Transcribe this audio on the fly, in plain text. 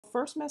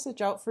first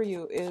message out for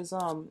you is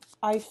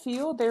I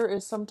feel there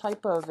is some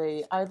type of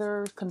a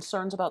either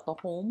concerns about the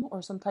home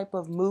or some type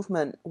of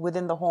movement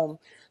within the home.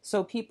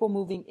 So people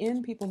moving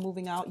in, people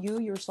moving out. You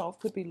yourself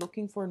could be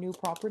looking for a new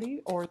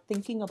property or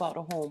thinking about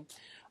a home.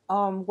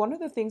 One of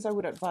the things I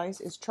would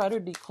advise is try to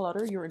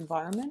declutter your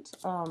environment.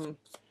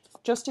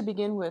 Just to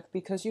begin with,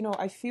 because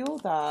I feel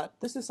that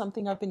this is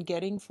something I've been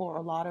getting for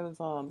a lot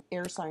of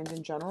air signs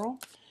in general.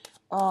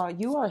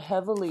 You are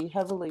heavily,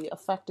 heavily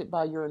affected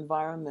by your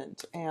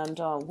environment. And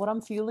what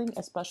I'm feeling,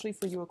 especially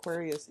for you,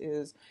 Aquarius,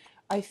 is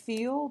I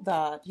feel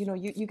that,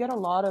 you get a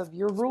lot of,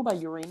 you're ruled by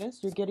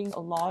Uranus, you're getting a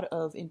lot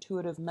of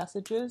intuitive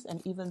messages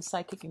and even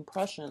psychic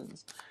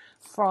impressions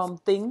from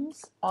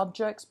things,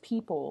 objects,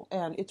 people.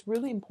 And it's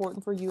really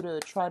important for you to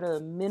try to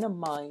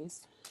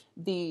minimize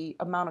the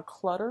amount of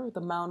clutter,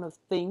 the amount of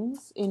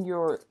things in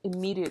your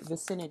immediate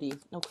vicinity,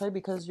 okay?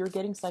 Because you're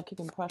getting psychic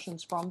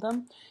impressions from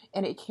them,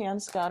 and it can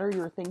scatter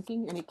your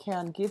thinking, and it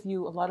can give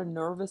you a lot of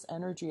nervous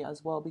energy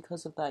as well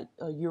because of that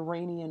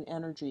Uranian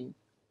energy.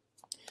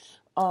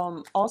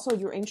 Also,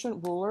 your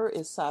ancient ruler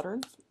is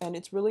Saturn, and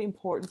it's really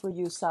important for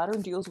you.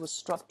 Saturn deals with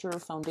structure,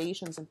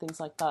 foundations, and things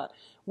like that.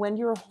 When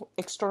your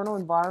external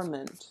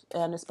environment,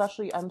 and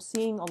especially I'm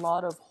seeing a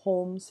lot of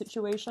home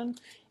situation,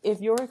 if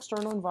your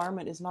external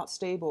environment is not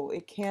stable,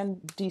 it can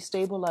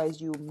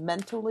destabilize you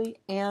mentally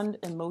and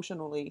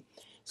emotionally.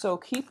 So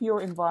keep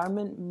your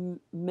environment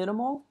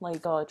minimal,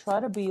 like try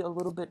to be a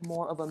little bit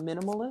more of a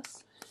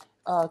minimalist.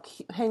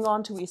 Hang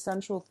on to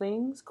essential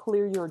things,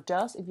 clear your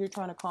desk. If you're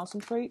trying to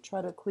concentrate,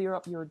 try to clear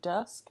up your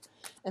desk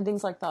and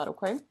things like that,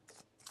 okay?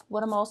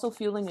 What I'm also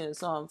feeling is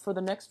for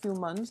the next few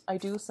months, I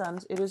do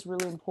sense it is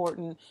really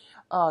important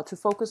to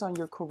focus on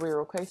your career,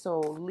 okay? So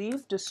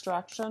leave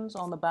distractions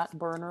on the back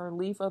burner,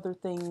 leave other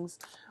things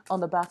on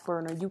the back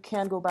burner. You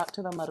can go back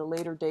to them at a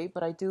later date,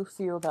 but I do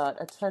feel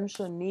that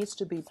attention needs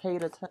to be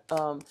paid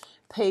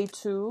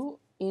to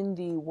in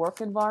the work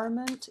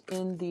environment,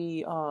 in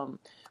the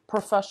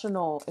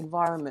professional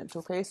environment,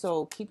 okay?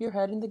 So keep your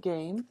head in the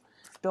game.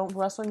 Don't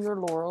rest on your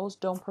laurels.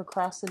 Don't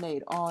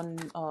procrastinate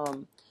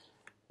on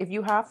if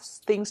you have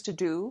things to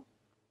do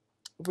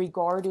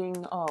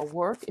regarding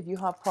work, if you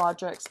have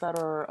projects that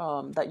are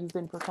that you've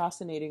been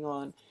procrastinating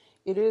on,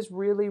 it is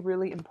really,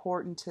 really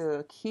important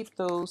to keep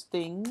those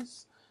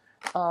things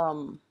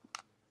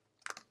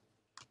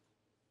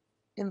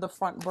in the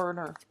front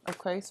burner.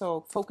 Okay,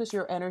 so focus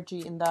your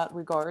energy in that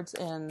regards,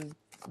 and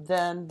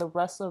then the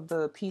rest of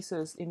the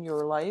pieces in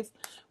your life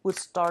would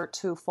start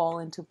to fall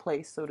into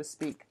place, so to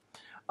speak.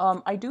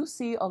 I do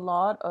see a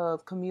lot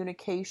of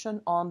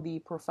communication on the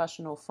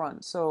professional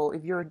front. So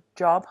if you're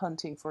job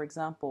hunting, for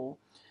example,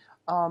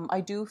 I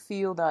do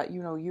feel that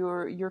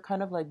you're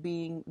kind of like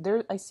being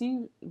there. I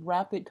see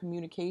rapid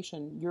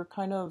communication. You're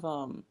kind of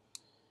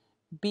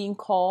being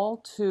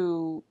called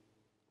to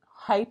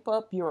hype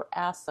up your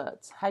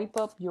assets, hype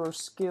up your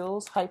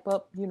skills, hype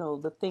up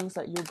the things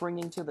that you're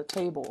bringing to the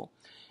table.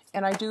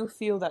 And I do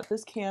feel that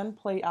this can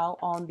play out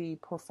on the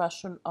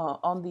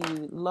on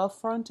the love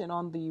front and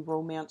on the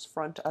romance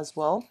front as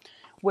well,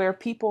 where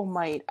people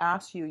might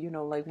ask you,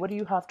 like, what do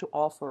you have to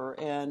offer,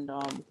 and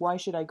why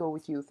should I go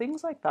with you?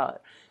 Things like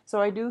that.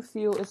 So I do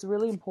feel it's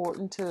really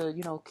important to,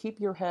 keep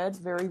your head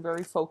very,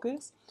 very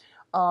focused.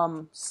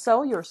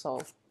 Sell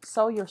yourself.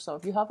 Sell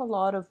yourself. You have a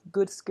lot of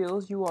good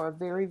skills. You are a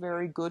very,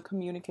 very good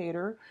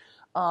communicator.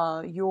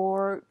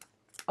 Your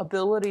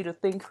ability to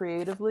think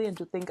creatively and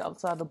to think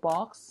outside the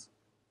box,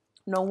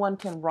 no one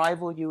can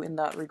rival you in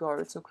that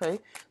regards, okay?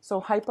 So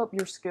hype up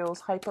your skills,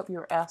 hype up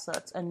your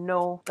assets, and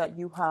know that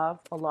you have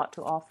a lot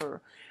to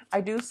offer.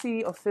 I do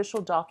see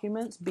official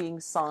documents being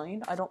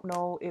signed. I don't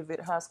know if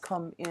it has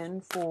come in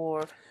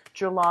for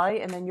July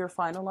and then you're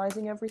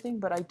finalizing everything,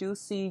 but I do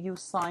see you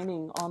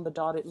signing on the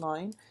dotted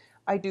line.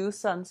 I do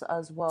sense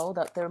as well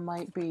that there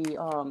might be,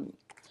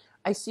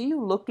 I see you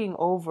looking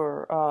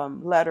over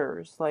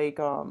letters, like,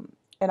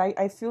 and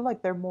I feel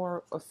like they're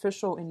more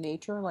official in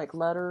nature, like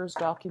letters,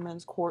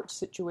 documents, court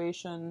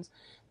situations,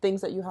 things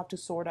that you have to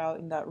sort out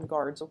in that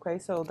regards, okay?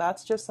 So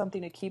that's just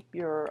something to keep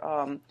your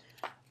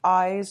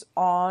eyes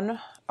on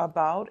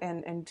about,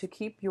 and to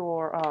keep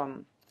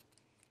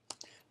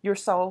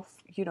yourself,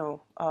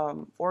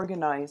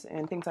 organized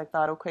and things like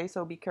that, okay?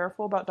 So be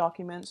careful about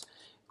documents.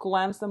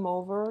 Glance them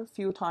over a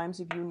few times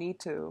if you need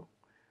to.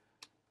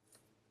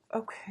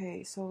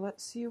 Okay, so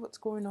let's see what's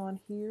going on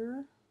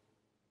here.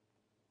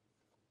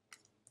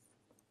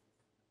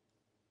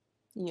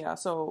 Yeah,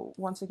 so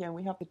once again,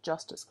 we have the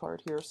Justice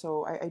card here.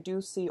 So I do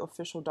see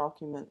official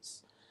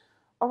documents.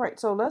 All right,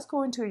 so let's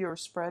go into your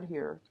spread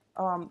here.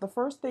 The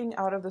first thing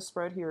out of the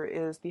spread here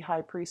is the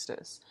High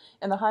Priestess.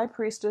 And the High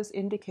Priestess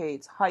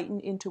indicates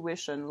heightened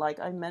intuition. Like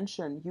I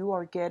mentioned, you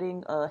are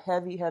getting a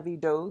heavy, heavy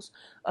dose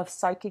of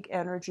psychic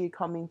energy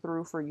coming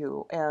through for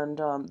you.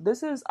 And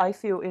this is, I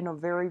feel, in a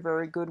very,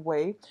 very good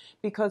way,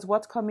 because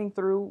what's coming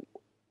through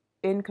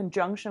in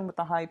conjunction with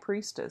the High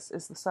Priestess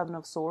is the Seven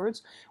of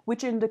Swords,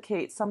 which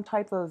indicates some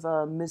type of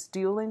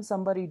misdealing,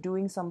 somebody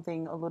doing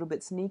something a little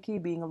bit sneaky,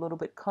 being a little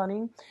bit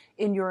cunning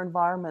in your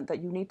environment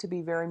that you need to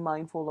be very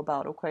mindful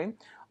about, okay?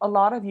 A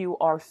lot of you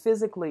are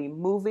physically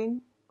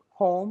moving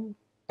home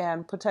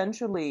and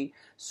potentially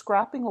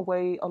scrapping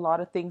away a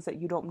lot of things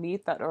that you don't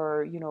need, that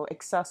are,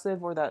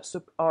 excessive, or that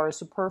are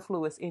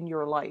superfluous in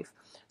your life.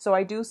 So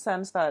I do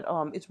sense that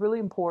it's really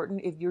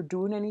important, if you're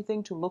doing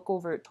anything, to look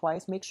over it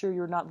twice. Make sure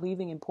you're not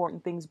leaving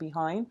important things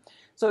behind.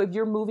 So if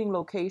you're moving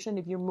location,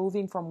 if you're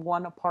moving from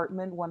one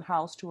apartment, one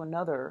house to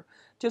another,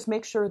 just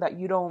make sure that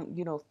you don't,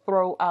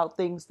 throw out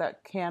things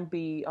that can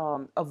be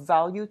of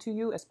value to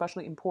you,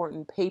 especially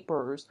important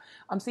papers.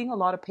 I'm seeing a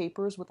lot of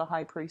papers with the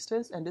High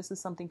Priestess, and this is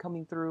something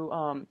coming through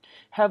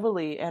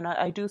heavily. And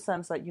I do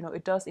sense that,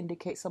 it does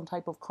indicate some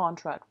type of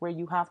contract where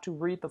you have to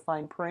read the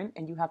fine print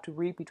and you have to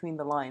read between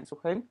the lines,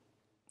 okay?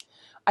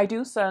 I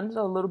do sense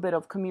a little bit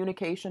of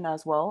communication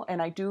as well,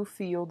 and I do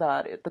feel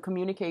that the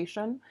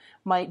communication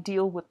might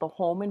deal with the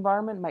home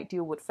environment, might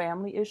deal with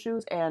family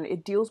issues, and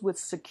it deals with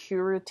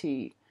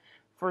security.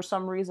 For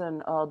some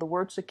reason, the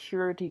word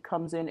security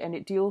comes in, and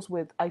it deals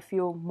with, I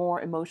feel,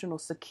 more emotional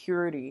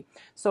security.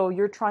 So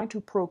you're trying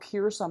to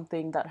procure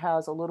something that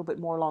has a little bit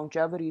more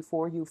longevity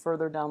for you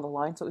further down the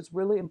line. So it's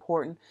really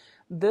important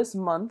this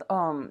month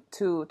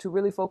to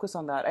really focus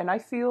on that. And I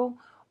feel,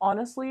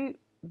 honestly,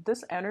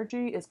 this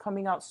energy is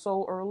coming out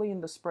so early in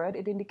the spread.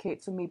 It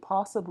indicates to me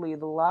possibly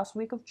the last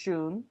week of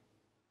June.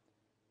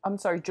 I'm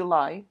sorry,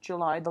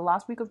 the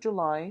last week of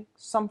July,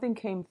 something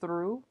came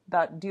through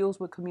that deals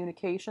with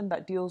communication,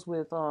 that deals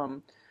with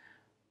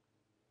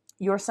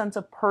your sense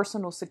of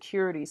personal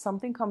security,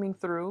 something coming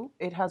through.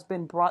 It has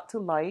been brought to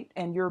light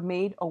and you're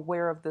made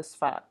aware of this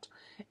fact.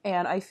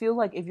 And I feel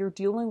like if you're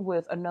dealing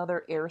with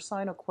another air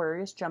sign,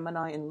 Aquarius,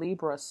 Gemini, and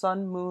Libra,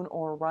 sun, moon,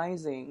 or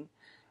rising,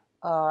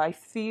 I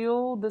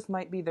feel this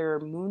might be their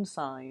moon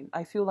sign.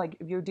 I feel like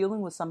if you're dealing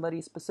with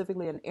somebody,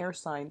 specifically an air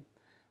sign,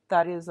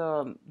 that is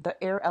the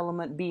air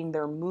element being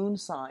their moon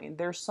sign,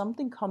 there's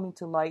something coming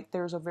to light.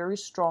 There's a very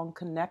strong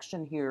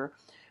connection here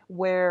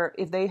where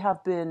if they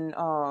have been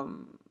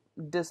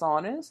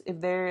dishonest, if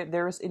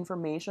there's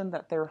information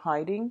that they're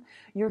hiding,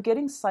 you're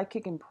getting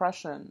psychic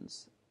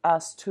impressions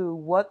as to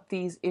what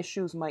these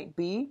issues might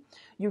be.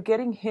 You're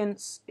getting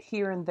hints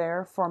here and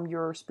there from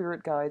your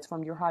spirit guides,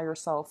 from your higher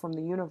self, from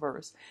the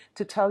universe,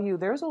 to tell you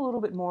there's a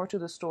little bit more to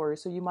the story.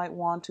 So you might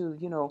want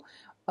to,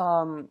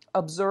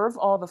 observe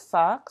all the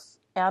facts,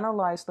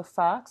 analyze the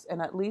facts,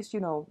 and at least,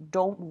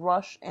 don't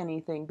rush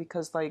anything,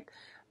 because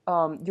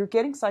you're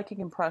getting psychic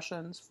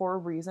impressions for a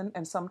reason,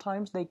 and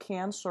sometimes they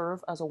can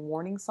serve as a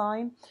warning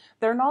sign.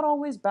 They're not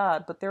always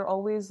bad, but they're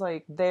always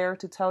there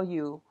to tell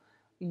you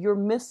you're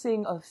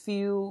missing a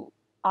few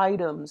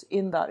items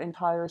in that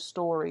entire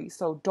story.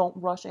 So don't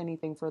rush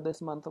anything for this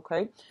month,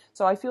 okay?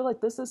 So I feel like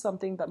this is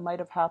something that might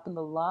have happened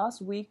the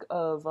last week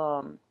of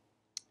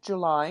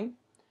July,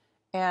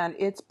 and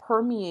it's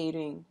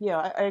permeating.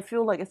 Yeah, I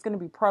feel like it's going to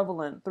be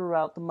prevalent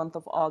throughout the month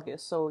of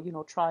August. So,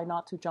 try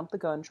not to jump the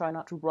gun, try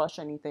not to rush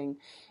anything,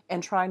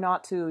 and try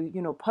not to,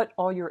 put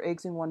all your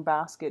eggs in one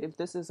basket. If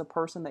this is a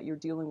person that you're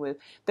dealing with,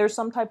 there's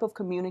some type of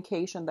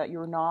communication that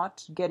you're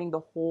not getting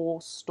the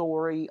whole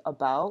story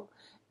about.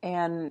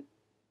 And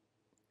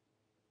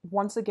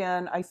once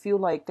again, I feel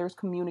like there's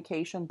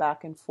communication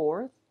back and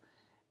forth.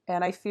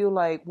 And I feel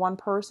like one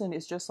person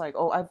is just like,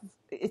 oh,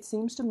 it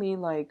seems to me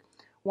like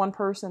one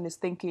person is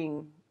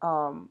thinking,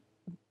 I've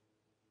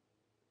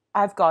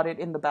got it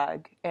in the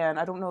bag. And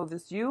I don't know if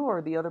it's you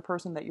or the other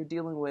person that you're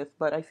dealing with,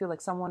 but I feel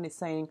like someone is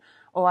saying,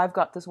 oh, I've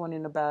got this one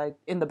in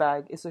the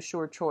bag. It's a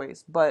sure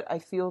choice. But I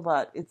feel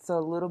that it's a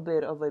little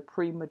bit of a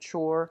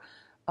premature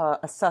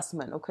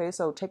assessment. Okay,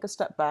 so take a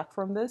step back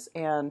from this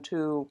and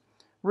to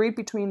read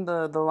between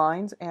the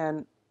lines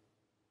and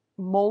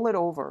mull it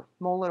over.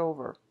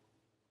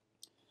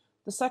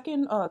 The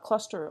second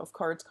cluster of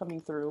cards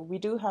coming through, we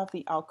do have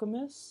the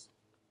Alchemist,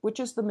 which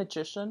is the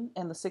Magician,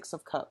 and the Six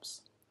of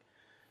Cups.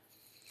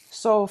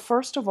 So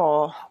first of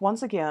all,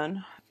 once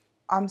again,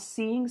 I'm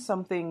seeing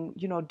something,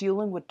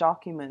 dealing with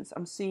documents.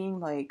 I'm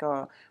seeing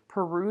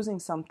perusing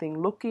something,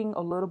 looking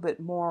a little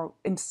bit more,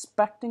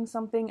 inspecting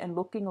something and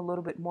looking a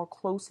little bit more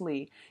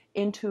closely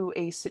into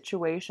a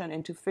situation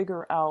and to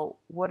figure out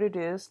what it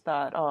is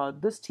that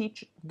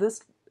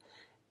this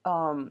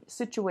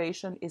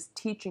situation is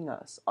teaching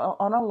us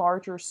on a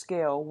larger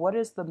scale. What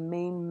is the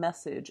main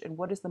message and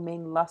what is the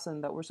main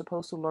lesson that we're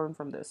supposed to learn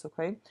from this?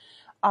 Okay,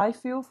 I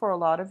feel for a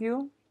lot of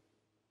you,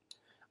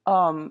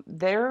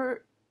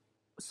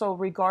 so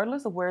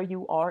regardless of where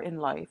you are in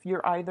life,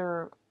 you're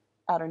either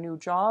at a new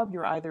job,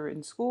 you're either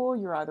in school,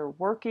 you're either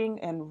working,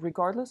 and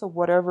regardless of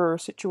whatever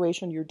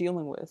situation you're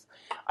dealing with,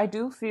 I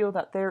do feel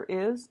that there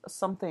is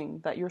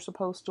something that you're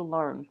supposed to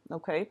learn.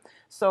 Okay,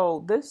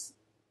 so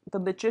the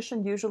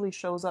Magician usually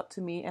shows up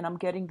to me, and I'm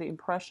getting the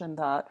impression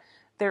that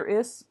there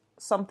is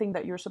something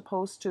that you're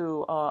supposed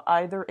to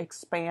either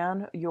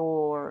expand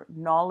your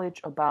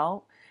knowledge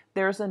about.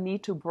 There's a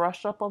need to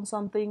brush up on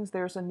some things.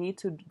 There's a need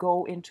to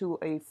go into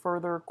a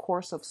further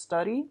course of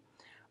study.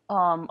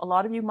 A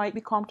lot of you might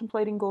be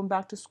contemplating going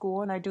back to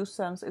school, and I do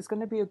sense it's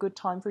going to be a good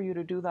time for you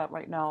to do that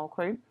right now,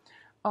 okay?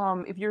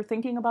 If you're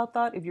thinking about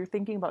that, if you're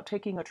thinking about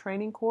taking a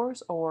training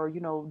course or,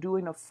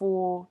 doing a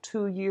full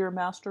 2 year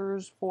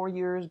master's, 4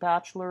 years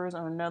bachelor's,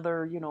 and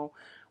another,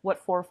 4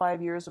 or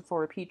 5 years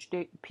for a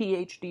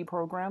PhD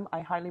program,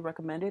 I highly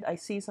recommend it. I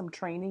see some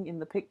training in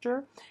the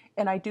picture,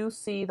 and I do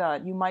see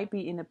that you might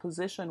be in a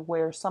position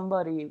where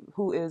somebody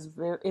who is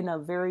in a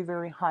very,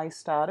 very high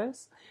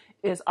status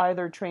is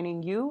either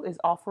training you, is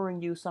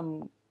offering you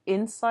some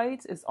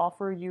insights, is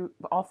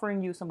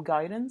offering you some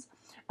guidance.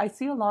 I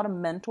see a lot of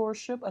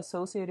mentorship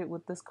associated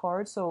with this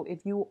card. So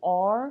if you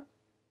are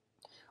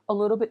a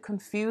little bit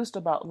confused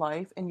about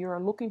life and you're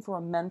looking for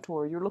a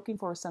mentor, you're looking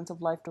for a sense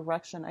of life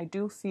direction, I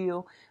do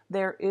feel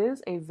there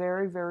is a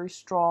very, very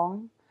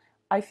strong,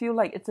 I feel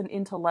like it's an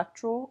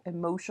intellectual,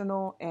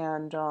 emotional,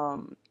 and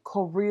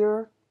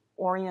career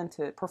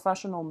oriented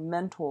professional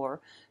mentor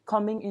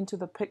coming into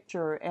the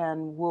picture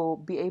and will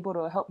be able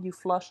to help you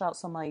flush out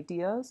some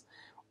ideas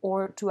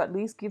or to at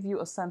least give you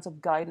a sense of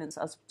guidance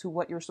as to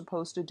what you're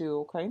supposed to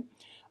do, okay?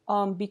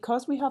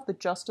 Because we have the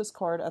Justice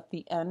card at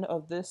the end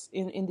of this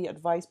in the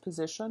advice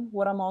position,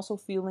 what I'm also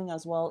feeling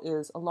as well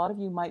is a lot of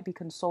you might be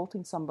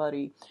consulting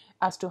somebody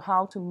as to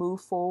how to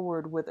move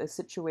forward with a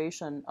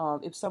situation.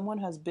 If someone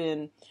has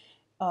been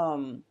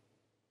um,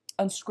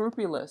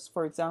 unscrupulous,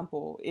 for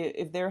example,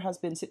 if there has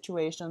been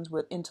situations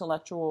with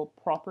intellectual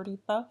property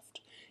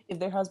theft, if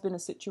there has been a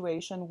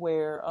situation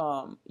where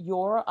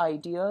your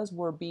ideas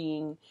were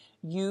being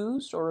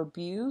used or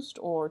abused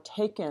or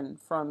taken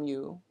from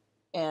you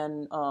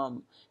and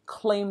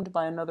claimed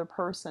by another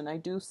person, I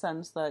do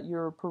sense that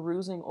you're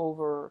perusing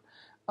over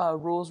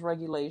rules,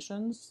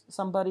 regulations.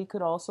 Somebody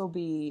could also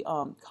be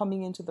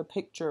coming into the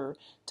picture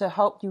to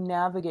help you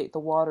navigate the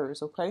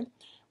waters, okay?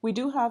 We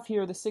do have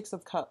here the Six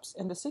of Cups,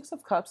 and the Six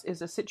of Cups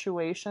is a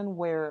situation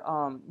where,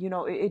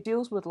 it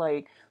deals with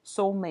like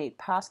soulmate,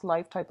 past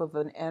life type of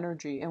an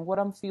energy. And what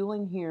I'm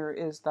feeling here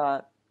is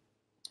that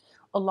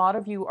a lot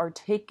of you are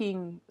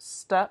taking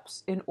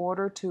steps in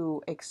order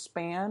to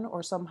expand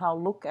or somehow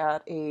look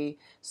at a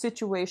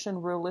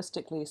situation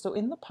realistically. So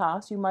in the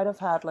past, you might have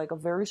had like a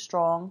very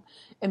strong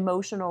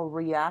emotional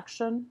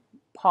reaction,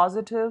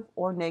 positive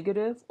or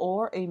negative,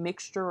 or a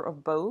mixture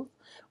of both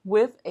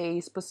with a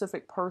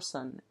specific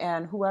person.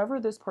 And whoever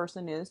this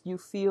person is, you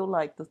feel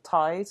like the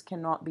ties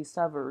cannot be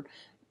severed.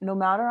 No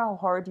matter how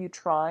hard you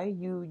try,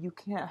 you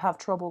can't have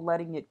trouble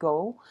letting it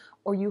go,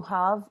 or you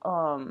have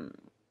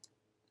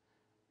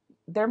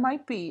there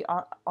might be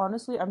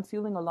honestly, I'm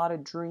feeling a lot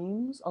of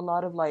dreams, a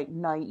lot of like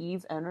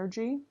naive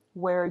energy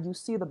where you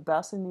see the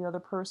best in the other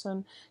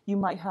person. You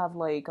might have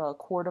like a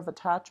cord of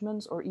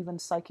attachments or even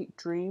psychic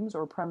dreams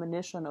or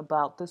premonition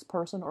about this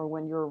person or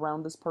when you're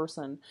around this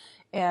person,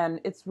 and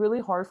it's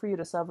really hard for you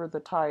to sever the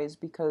ties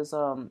because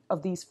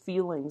of these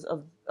feelings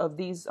of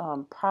these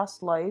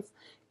past life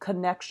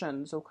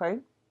connections, okay?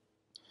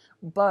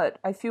 But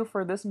I feel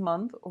for this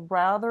month,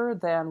 rather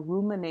than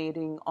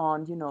ruminating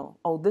on,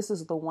 oh, this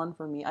is the one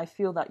for me, I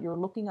feel that you're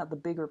looking at the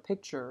bigger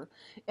picture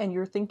and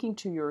you're thinking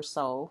to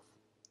yourself,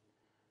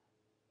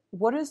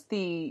 what is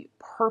the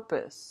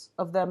purpose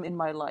of them in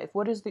my life?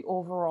 What is the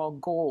overall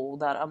goal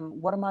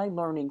what am I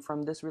learning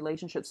from this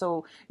relationship?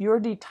 So you're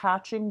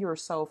detaching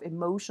yourself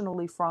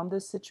emotionally from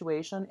this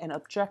situation and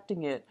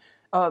objecting it.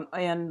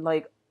 And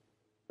like,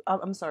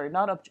 I'm sorry,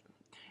 not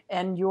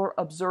and you're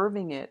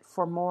observing it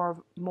for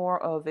more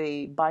of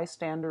a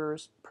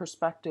bystander's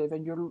perspective,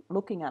 and you're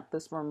looking at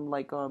this from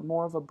like a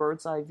more of a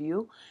bird's eye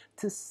view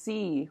to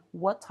see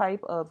what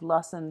type of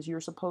lessons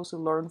you're supposed to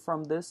learn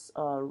from this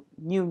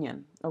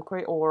union,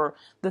 okay, or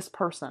this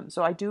person.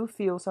 So I do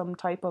feel some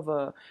type of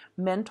a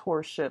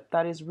mentorship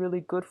that is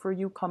really good for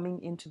you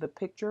coming into the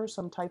picture,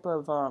 some type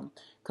of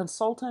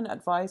consultant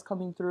advice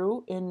coming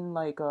through in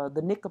like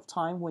the nick of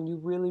time when you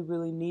really,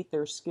 really need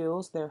their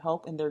skills, their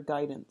help, and their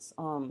guidance.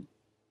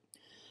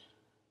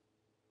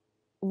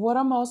 What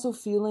I'm also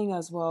feeling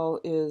as well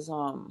is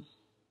I'm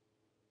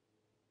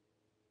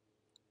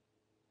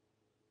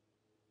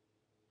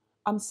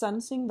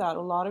sensing that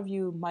a lot of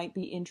you might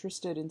be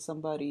interested in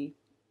somebody,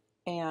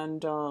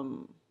 and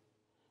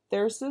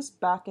there's this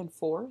back and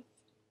forth.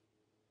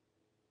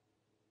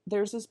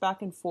 There's this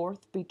back and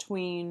forth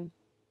between.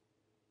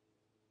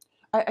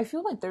 I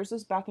feel like there's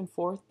this back and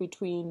forth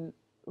between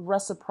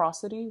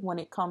reciprocity when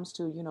it comes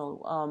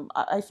to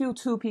I feel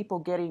two people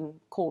getting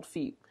cold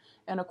feet.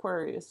 And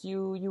Aquarius,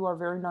 you are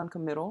very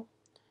non-committal.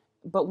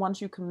 But once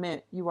you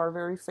commit, you are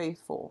very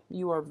faithful,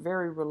 you are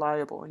very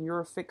reliable, and you're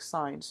a fixed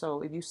sign.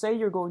 So if you say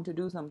you're going to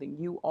do something,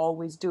 you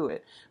always do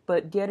it.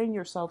 But getting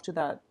yourself to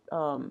that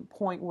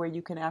point where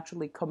you can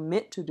actually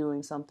commit to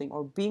doing something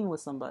or being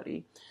with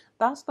somebody,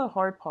 that's the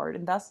hard part,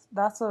 and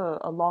that's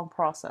a long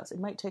process. It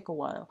might take a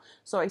while.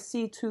 So I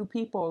see two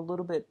people a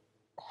little bit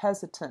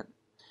hesitant,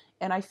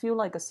 and I feel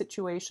like a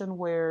situation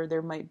where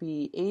there might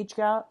be age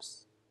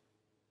gaps,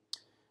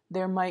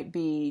 there might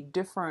be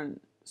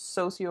different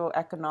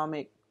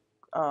socioeconomic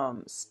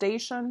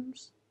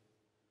stations.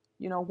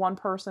 One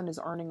person is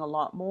earning a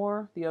lot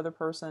more, the other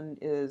person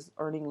is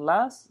earning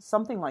less,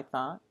 something like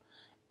that.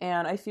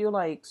 And I feel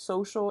like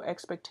social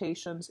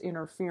expectations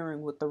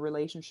interfering with the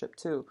relationship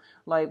too,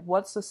 like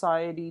what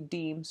society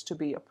deems to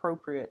be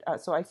appropriate.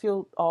 So I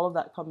feel all of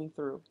that coming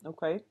through,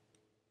 okay?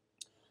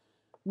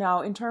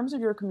 Now, in terms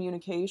of your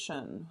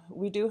communication,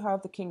 we do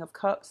have the King of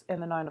Cups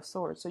and the Nine of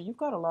Swords. So you've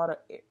got a lot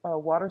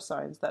of water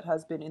signs that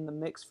has been in the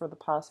mix for the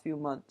past few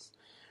months.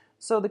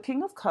 So the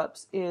King of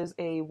Cups is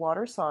a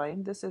water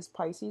sign. This is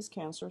Pisces,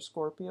 Cancer,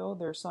 Scorpio,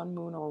 their sun,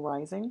 moon, or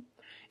rising.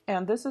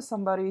 And this is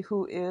somebody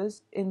who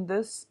is, in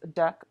this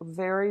deck,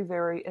 very,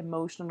 very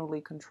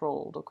emotionally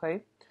controlled,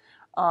 okay?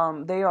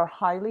 They are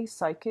highly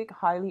psychic,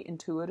 highly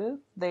intuitive.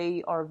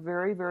 They are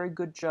very, very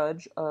good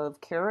judge of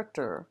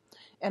character.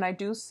 And I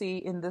do see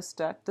in this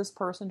deck, this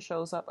person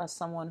shows up as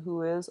someone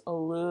who is a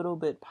little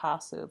bit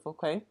passive,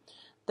 okay?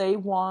 They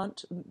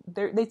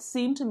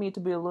seem to me to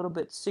be a little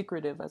bit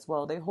secretive as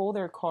well. They hold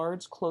their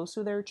cards close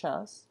to their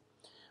chest.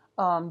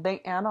 They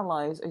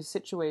analyze a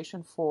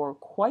situation for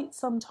quite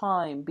some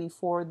time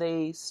before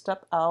they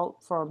step out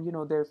from,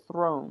 their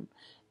throne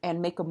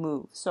and make a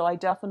move. So I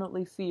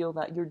definitely feel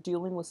that you're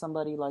dealing with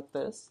somebody like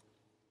this.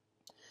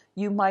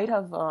 You might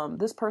have,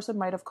 this person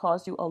might have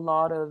caused you a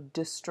lot of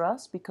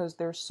distress because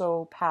they're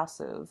so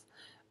passive.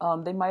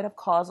 They might have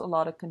caused a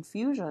lot of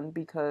confusion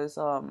because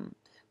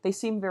they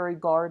seem very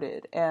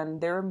guarded, and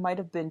there might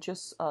have been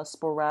just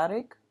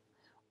sporadic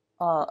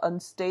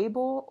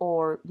unstable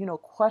or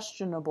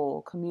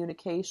questionable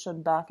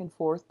communication back and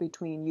forth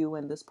between you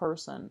and this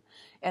person.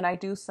 And I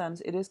do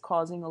sense it is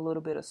causing a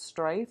little bit of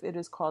strife. It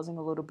is causing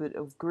a little bit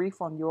of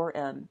grief on your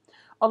end.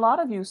 A lot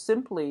of you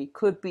simply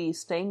could be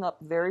staying up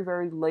very,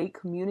 very late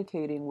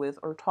communicating with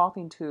or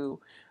talking to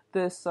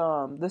this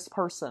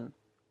person.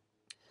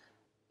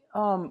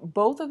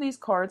 Both of these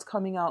cards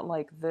coming out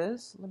like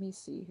this. Let me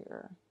see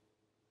here.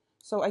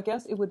 So I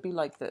guess it would be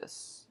like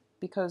this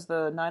because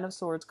the Nine of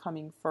Swords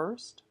coming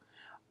first.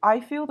 I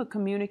feel the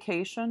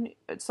communication.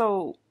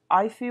 So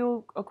I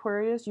feel,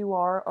 Aquarius, you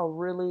are a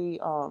really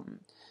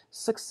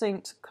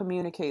succinct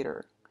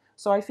communicator.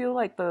 So I feel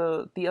like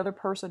the other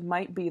person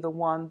might be the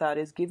one that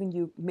is giving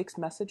you mixed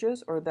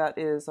messages, or that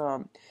is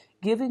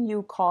giving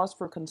you cause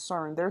for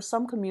concern. There's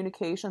some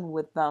communication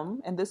with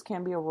them, and this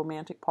can be a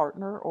romantic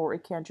partner, or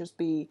it can just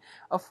be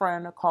a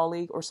friend, a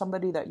colleague, or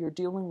somebody that you're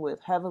dealing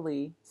with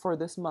heavily for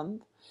this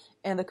month.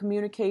 And the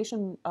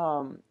communication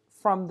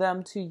from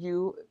them to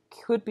you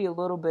could be a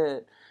little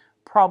bit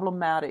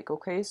problematic,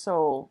 okay?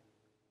 So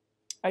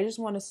I just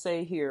want to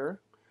say here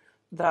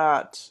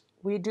that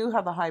we do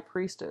have the High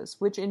Priestess,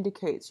 which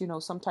indicates,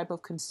 some type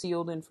of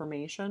concealed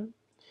information.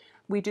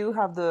 We do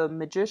have the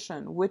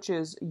Magician, which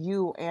is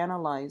you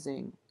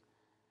analyzing,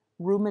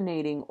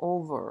 ruminating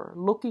over,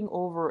 looking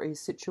over a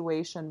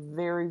situation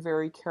very,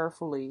 very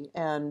carefully,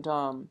 and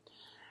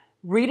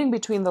reading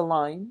between the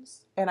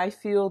lines. And I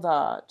feel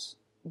that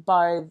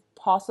by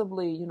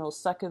possibly,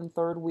 second,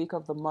 third week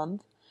of the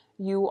month,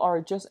 you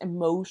are just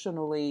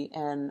emotionally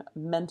and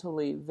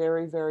mentally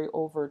very, very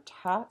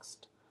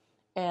overtaxed.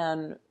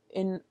 And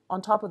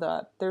on top of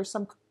that, there's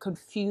some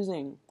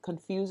conflicting,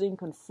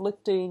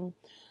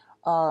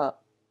 uh,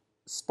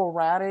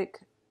 sporadic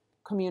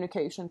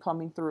communication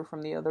coming through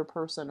from the other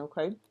person,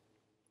 okay?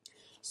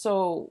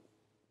 So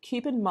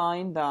keep in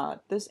mind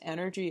that this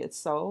energy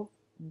itself,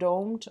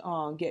 don't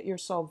get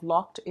yourself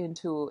locked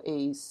into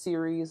a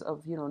series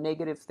of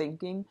negative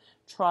thinking.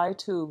 Try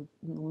to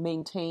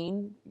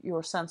maintain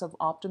your sense of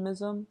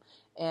optimism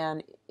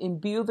and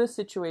imbue this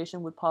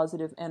situation with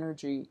positive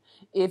energy.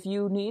 If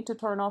you need to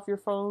turn off your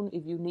phone,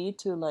 if you need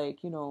to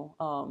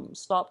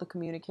stop the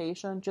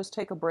communication, just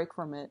take a break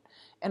from it.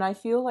 And I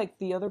feel like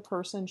the other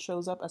person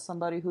shows up as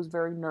somebody who's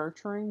very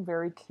nurturing,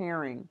 very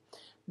caring.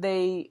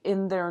 They,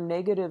 in their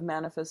negative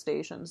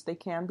manifestations, they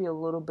can be a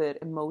little bit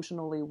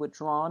emotionally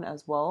withdrawn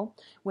as well.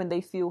 When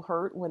they feel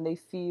hurt, when they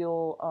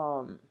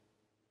feel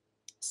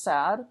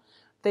sad,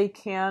 they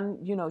can,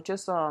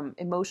 just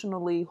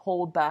emotionally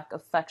hold back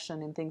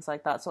affection and things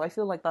like that. So I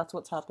feel like that's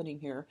what's happening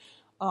here.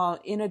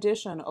 In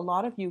addition, a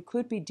lot of you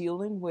could be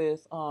dealing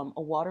with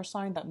a water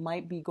sign that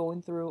might be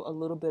going through a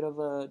little bit of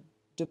a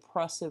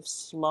depressive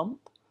slump.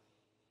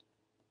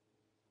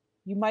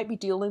 You might be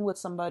dealing with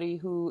somebody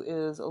who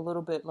is a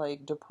little bit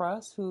like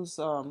depressed, who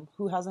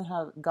hasn't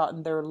have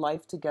gotten their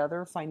life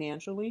together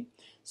financially.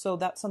 So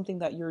that's something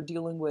that you're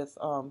dealing with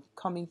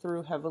coming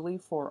through heavily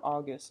for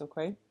August,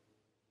 okay?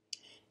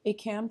 It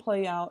can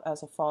play out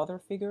as a father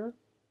figure,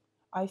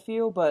 I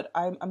feel, but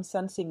I'm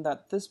sensing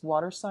that this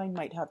water sign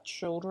might have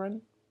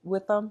children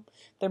with them.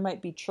 There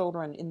might be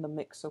children in the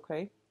mix,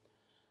 okay?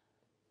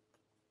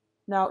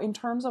 Now, in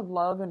terms of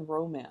love and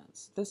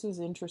romance, this is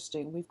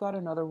interesting. We've got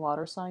another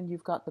water sign.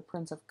 You've got the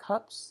Prince of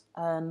Cups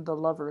and the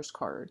Lover's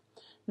card.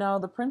 Now,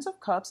 the Prince of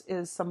Cups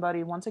is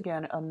somebody, once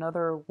again,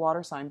 another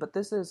water sign, but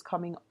this is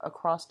coming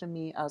across to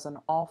me as an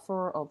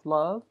offer of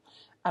love,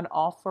 an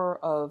offer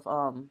of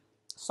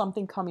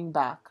something coming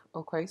back,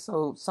 okay?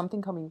 So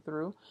something coming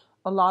through.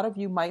 A lot of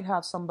you might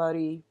have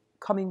somebody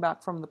coming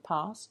back from the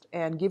past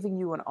and giving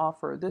you an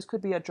offer. This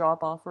could be a job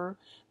offer.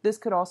 This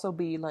could also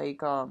be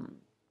like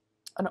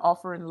an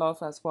offer in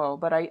love as well.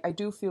 But I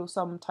do feel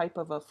some type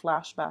of a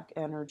flashback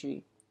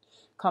energy.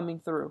 coming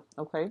through.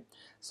 Okay,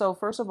 so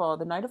first of all,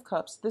 the Knight of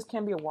Cups, this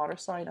can be a water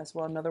sign as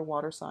well, another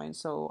water sign.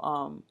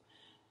 So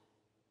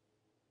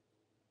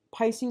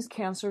Pisces,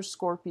 Cancer,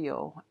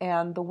 Scorpio.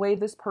 And the way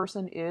this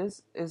person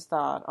is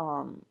that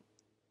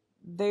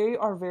they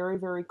are very,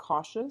 very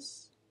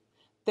cautious.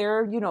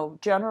 They're,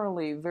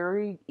 generally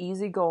very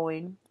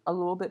easygoing, a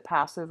little bit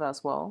passive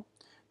as well.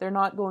 They're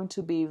not going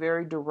to be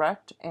very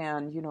direct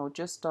and,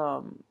 just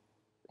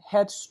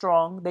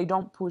headstrong. They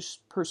don't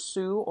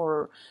pursue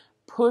or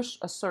push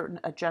a certain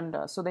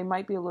agenda. So they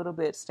might be a little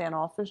bit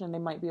standoffish and they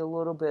might be a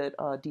little bit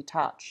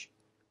detached.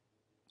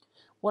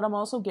 What I'm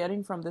also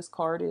getting from this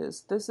card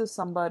is this is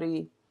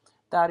somebody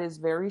that is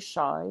very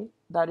shy,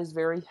 that is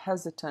very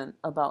hesitant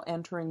about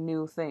entering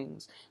new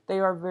things. They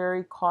are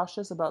very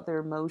cautious about their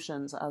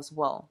emotions as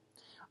well.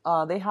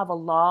 They have a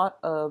lot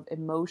of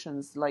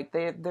emotions, like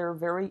they're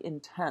very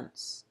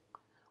intense,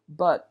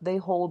 but they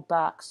hold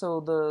back.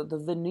 So the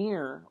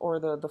veneer or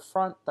the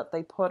front that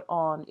they put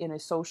on in a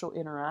social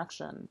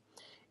interaction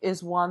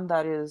is one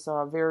that is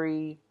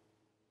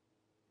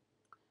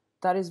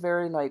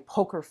very like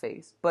poker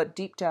face, but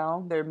deep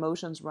down their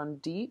emotions run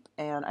deep,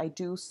 and I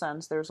do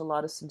sense there's a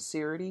lot of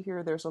sincerity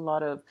here. There's a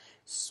lot of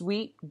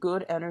sweet,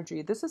 good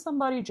energy. This is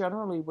somebody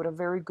generally with a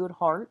very good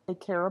heart. They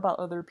care about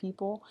other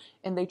people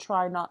and they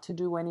try not to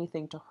do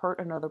anything to hurt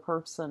another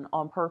person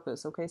on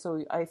purpose. Okay,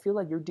 so I feel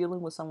like you're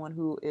dealing with someone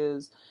who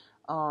is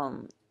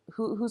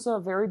who's a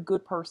very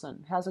good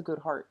person, has a good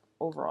heart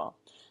overall.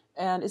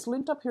 And it's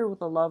linked up here with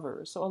the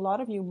Lovers. So a lot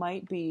of you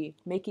might be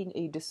making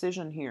a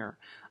decision here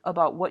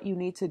about what you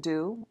need to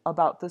do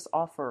about this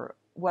offer,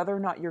 whether or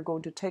not you're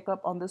going to take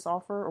up on this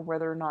offer or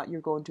whether or not you're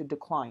going to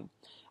decline.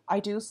 I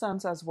do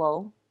sense as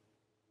well,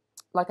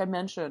 like I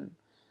mentioned,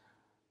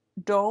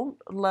 don't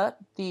let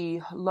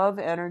the love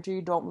energy,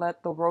 don't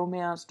let the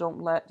romance,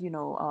 don't let,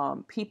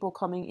 people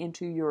coming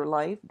into your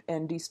life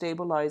and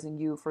destabilizing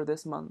you for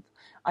this month.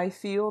 I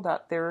feel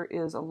that there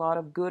is a lot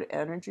of good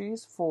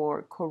energies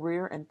for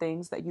career and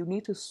things that you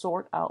need to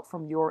sort out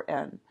from your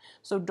end.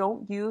 So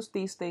don't use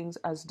these things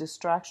as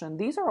distraction.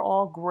 These are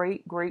all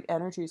great, great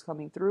energies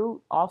coming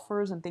through,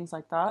 offers and things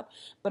like that.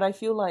 But I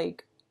feel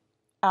like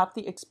at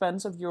the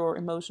expense of your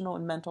emotional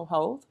and mental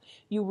health,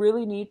 you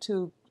really need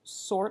to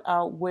sort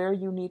out where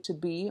you need to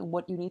be and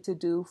what you need to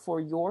do for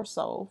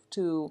yourself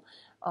to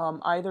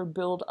either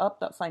build up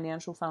that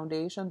financial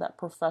foundation, that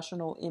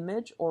professional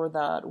image, or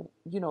that,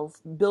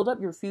 build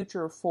up your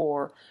future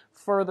for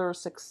further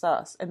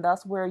success. And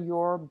that's where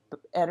your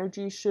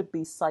energy should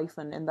be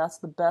siphoned. And that's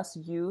the best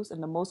use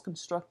and the most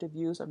constructive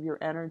use of your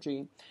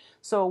energy.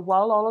 So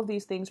while all of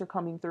these things are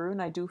coming through,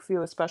 and I do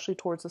feel especially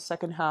towards the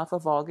second half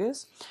of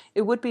August,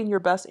 it would be in your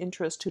best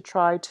interest to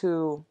try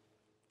to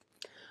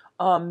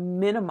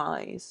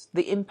minimize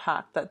the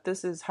impact that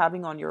this is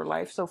having on your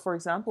life. So for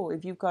example,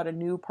 if you've got a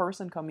new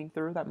person coming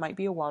through, that might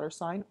be a water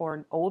sign, or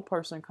an old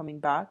person coming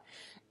back,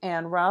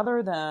 and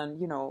rather than,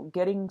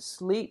 getting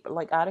sleep,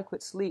 like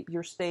adequate sleep,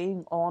 you're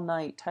staying all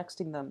night,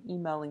 texting them,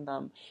 emailing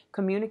them,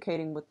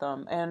 communicating with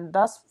them. And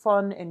that's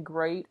fun and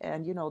great.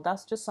 And,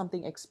 that's just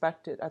something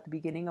expected at the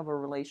beginning of a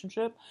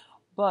relationship.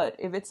 But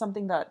if it's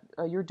something that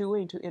you're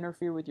doing to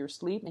interfere with your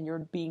sleep and you're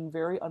being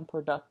very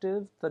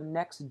unproductive the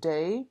next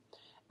day,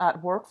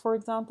 at work, for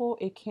example,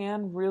 it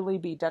can really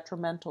be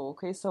detrimental.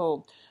 Okay,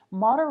 so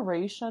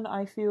moderation,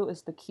 I feel,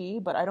 is the key,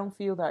 but I don't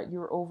feel that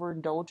you're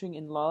overindulging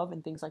in love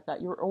and things like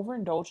that. You're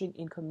overindulging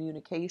in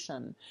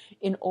communication,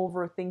 in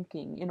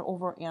overthinking, in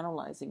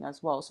overanalyzing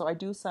as well. So I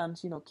do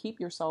sense, keep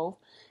yourself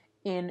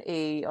in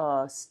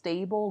a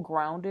stable,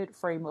 grounded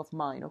frame of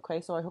mind. Okay,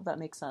 so I hope that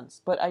makes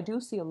sense. But I do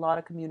see a lot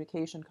of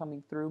communication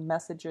coming through,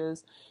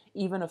 messages,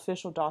 even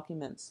official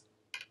documents.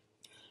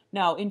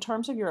 Now, in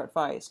terms of your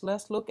advice,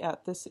 let's look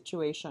at this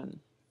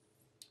situation.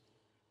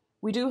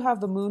 We do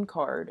have the Moon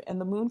card, and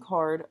the Moon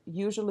card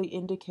usually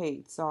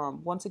indicates,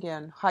 once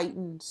again,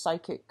 heightened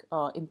psychic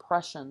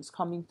impressions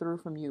coming through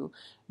from you.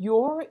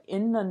 You're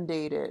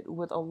inundated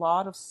with a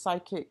lot of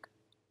psychic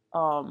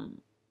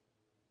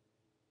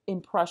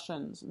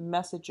impressions,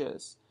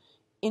 messages,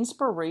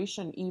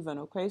 inspiration even.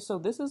 Okay, so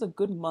this is a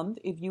good month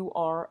if you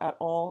are at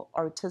all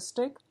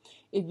artistic,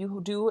 if you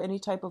do any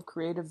type of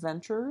creative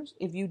ventures,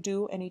 if you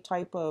do any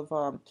type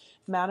of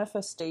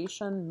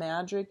manifestation,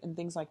 magic and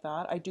things like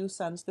that. I do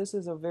sense this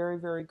is a very,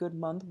 very good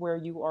month where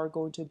you are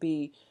going to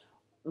be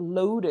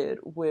loaded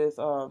with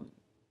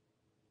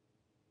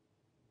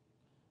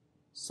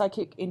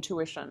psychic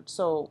intuition.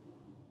 So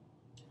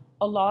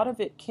a lot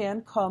of it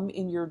can come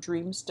in your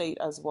dream state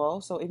as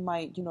well, so it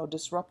might,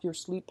 disrupt your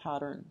sleep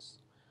patterns.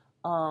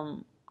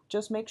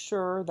 Just make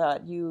sure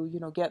that you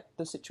get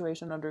the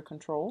situation under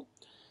control.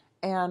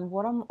 And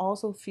what I'm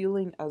also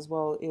feeling as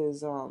well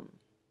is,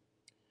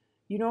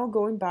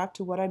 going back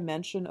to what I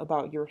mentioned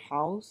about your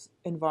house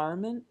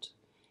environment.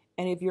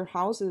 And if your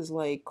house is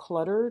like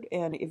cluttered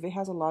and if it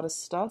has a lot of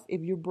stuff,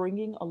 if you're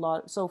bringing a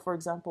lot, so for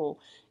example,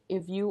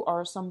 if you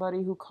are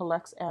somebody who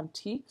collects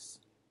antiques,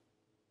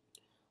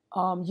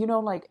 You know,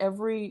 like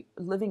every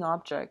living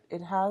object,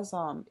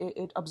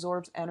 it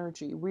absorbs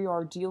energy. We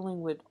are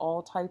dealing with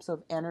all types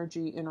of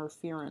energy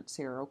interference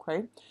here,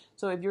 okay?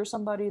 So if you're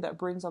somebody that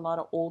brings a lot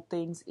of old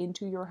things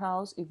into your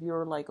house, if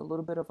you're like a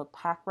little bit of a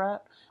pack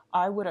rat,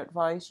 I would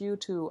advise you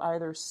to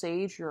either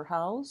sage your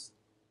house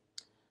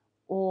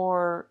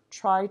or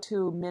try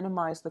to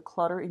minimize the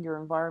clutter in your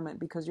environment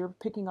because you're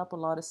picking up a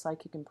lot of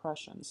psychic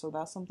impressions. So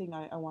that's something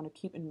I want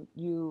to keep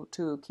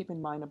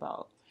in mind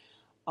about.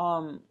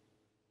 Um,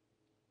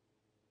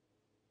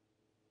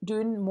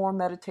 Doing more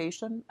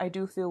meditation, I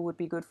do feel would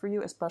be good for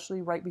you,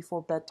 especially right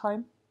before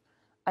bedtime.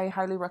 I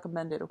highly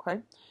recommend it,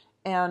 okay?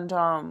 And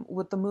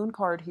with the moon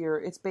card here,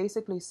 it's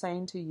basically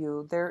saying to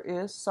you there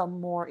is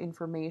some more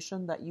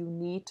information that you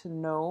need to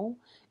know,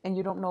 and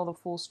you don't know the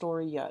full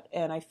story yet.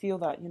 And I feel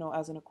that, you know,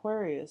 as an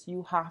Aquarius,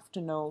 you have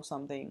to know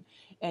something,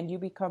 and you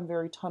become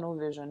very tunnel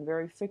vision,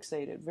 very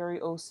fixated, very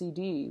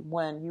OCD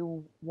when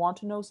you want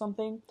to know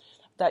something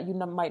that you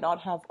might not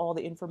have all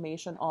the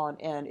information on,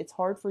 and it's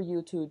hard for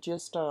you to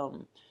just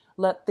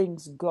let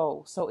things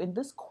go. So in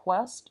this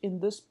quest, in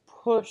this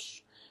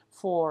push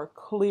for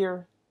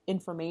clear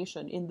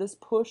information, in this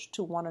push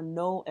to want to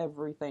know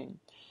everything,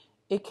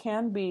 it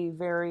can be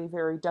very,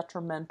 very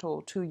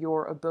detrimental to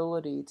your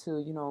ability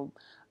to,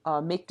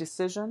 make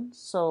decisions.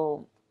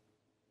 So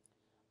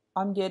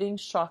I'm getting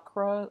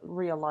chakra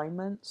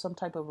realignment, some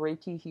type of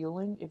Reiki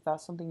healing, if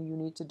that's something you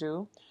need to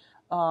do.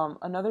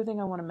 Another thing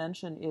I want to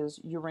mention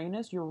is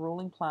Uranus, your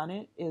ruling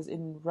planet, is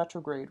in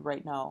retrograde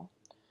right now.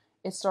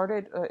 It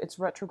started its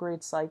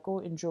retrograde cycle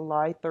in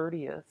July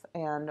 30th,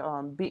 and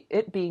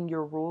it being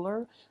your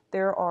ruler,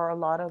 there are a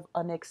lot of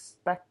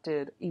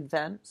unexpected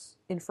events,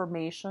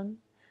 information,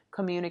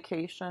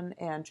 communication,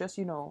 and just,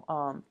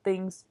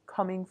 things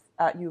coming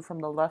at you from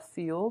the left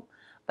field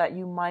that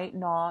you might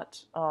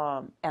not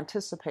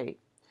anticipate.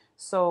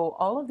 So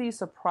all of these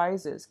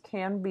surprises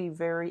can be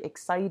very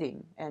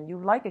exciting, and you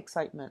like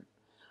excitement,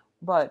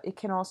 but it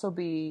can also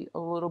be a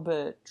little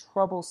bit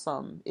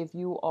troublesome if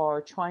you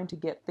are trying to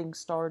get things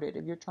started,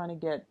 if you're trying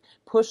to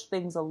push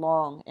things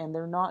along and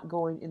they're not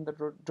going in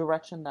the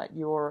direction that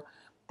you're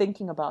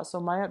thinking about.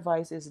 So my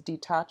advice is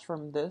detach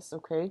from this,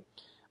 okay?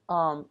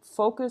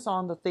 Focus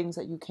on the things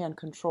that you can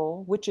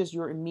control, which is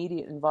your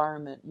immediate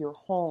environment, your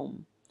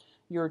home,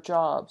 your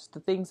jobs, the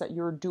things that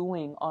you're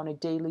doing on a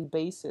daily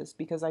basis,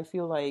 because I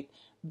feel like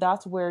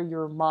that's where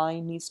your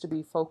mind needs to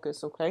be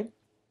focused, okay?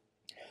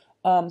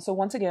 So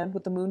once again,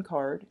 with the moon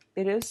card,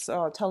 it is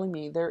telling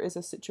me there is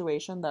a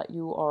situation that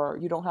you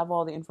don't have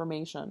all the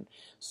information.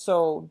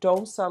 So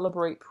don't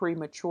celebrate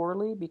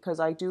prematurely,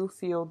 because I do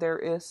feel there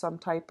is some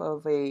type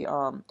of a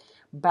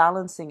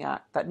balancing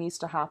act that needs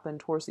to happen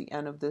towards the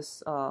end of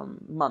this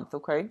month.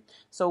 Okay.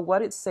 So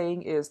what it's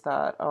saying is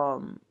that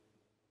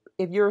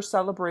if you're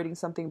celebrating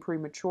something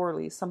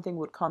prematurely, something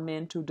would come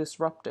in to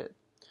disrupt it.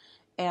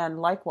 And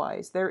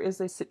likewise, there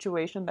is a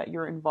situation that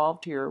you're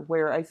involved here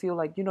where I feel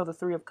like, the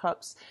Three of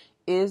Cups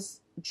it's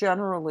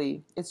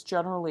generally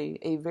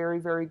a very,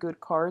 very good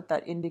card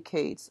that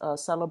indicates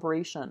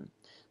celebration.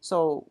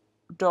 So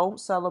don't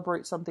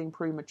celebrate something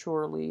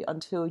prematurely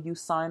until you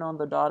sign on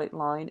the dotted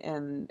line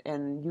and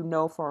you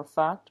know for a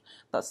fact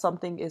that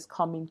something is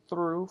coming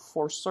through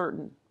for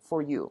certain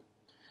for you.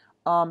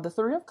 The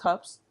Three of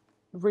Cups,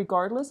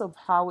 regardless of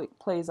how it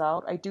plays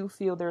out, I do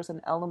feel there's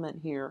an element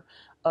here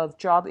of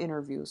job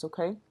interviews,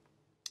 okay?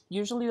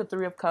 Usually the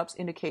Three of Cups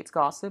indicates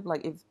gossip,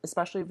 like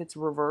especially if it's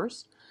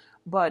reversed.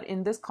 But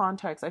in this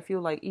context, I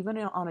feel like even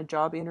on a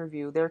job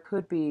interview, there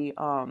could be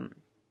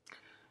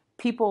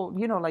people,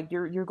 like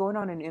you're going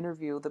on an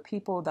interview, the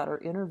people that are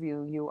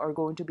interviewing you are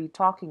going to be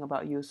talking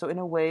about you. So in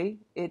a way,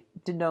 it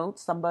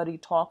denotes somebody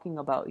talking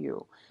about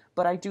you.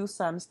 But I do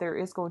sense there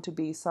is going to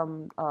be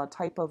some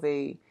type of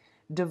a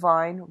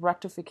divine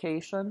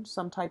rectification,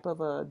 some type of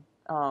a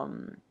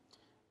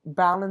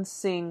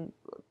balancing.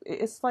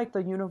 It's like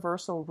the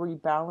universal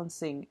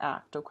rebalancing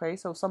act. Okay,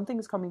 so something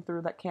is coming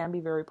through that can be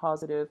very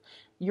positive.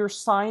 You're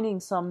signing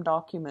some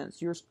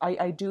documents.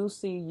 I do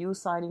see you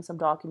signing some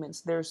documents.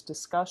 There's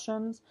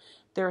discussions,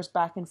 there's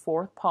back and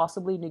forth,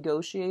 possibly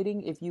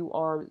negotiating, if you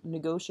are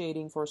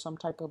negotiating for some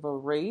type of a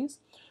raise,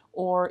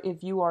 or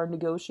if you are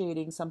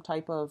negotiating some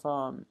type of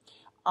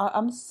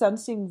I'm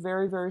sensing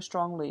very, very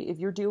strongly, if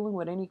you're dealing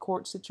with any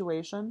court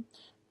situation,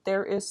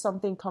 there is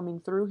something coming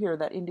through here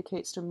that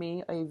indicates to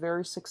me a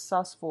very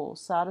successful,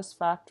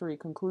 satisfactory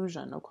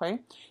conclusion,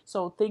 okay?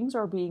 So things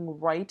are being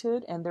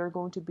righted and they're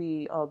going to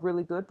be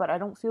really good, but I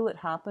don't feel it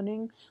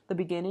happening the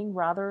beginning,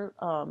 rather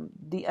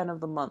the end of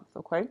the month,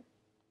 okay?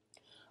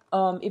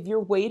 If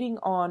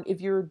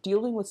you're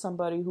dealing with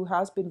somebody who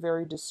has been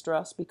very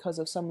distressed because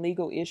of some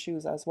legal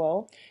issues as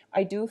well,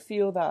 I do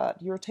feel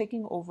that you're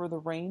taking over the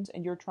reins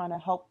and you're trying to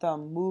help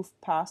them move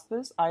past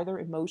this, either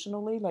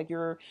emotionally, like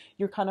you're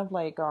kind of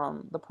like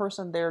the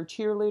person, their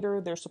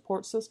cheerleader, their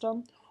support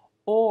system,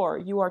 or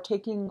you are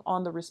taking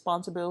on the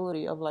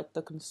responsibility of like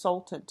the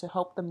consultant to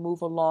help them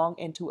move along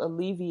and to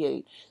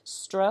alleviate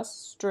stress,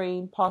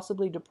 strain,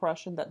 possibly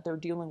depression that they're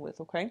dealing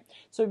with. Okay,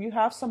 so if you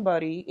have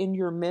somebody in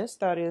your midst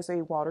that is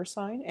a water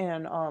sign,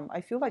 and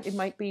I feel like it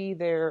might be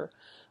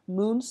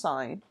moon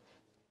sign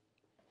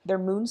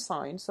moon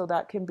sign. So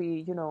that can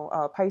be,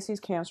 Pisces,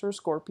 Cancer,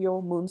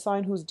 Scorpio, moon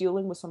sign who's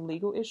dealing with some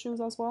legal issues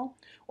as well,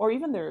 or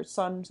even their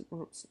sun,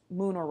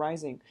 moon, or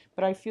rising.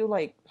 But I feel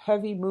like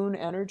heavy moon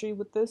energy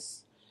with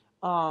this.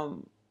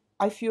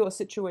 I feel a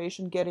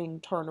situation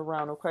getting turned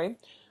around, okay?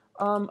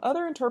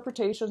 Other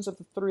interpretations of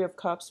the Three of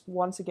Cups,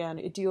 once again,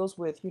 it deals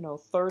with,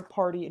 third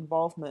party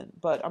involvement.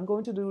 But I'm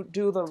going to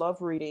do the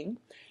love reading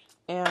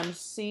and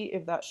see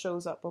if that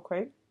shows up,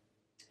 okay?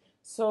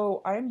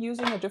 So I'm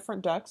using a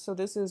different deck. So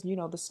this is,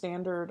 the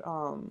standard,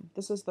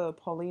 this is the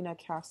Paulina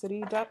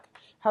Cassidy deck.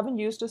 Haven't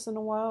used this in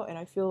a while, and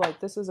I feel like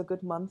this is a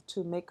good month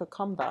to make a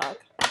comeback.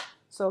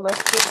 So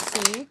let's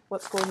just see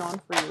what's going on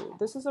for you.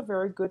 This is a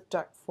very good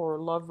deck for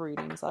love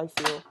readings, I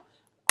feel.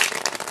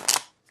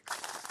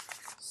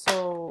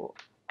 So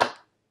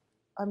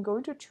I'm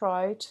going to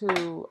try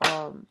to,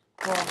 well,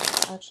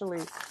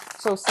 actually,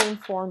 so same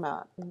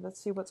format. And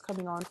let's see what's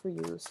coming on for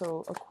you.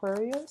 So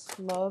Aquarius,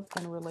 love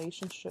and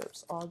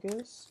relationships,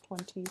 August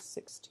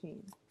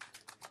 2016.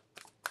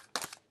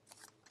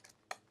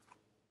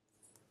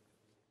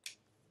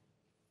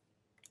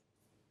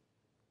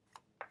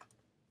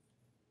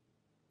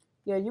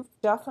 Yeah, you've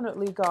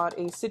definitely got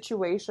a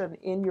situation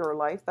in your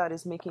life that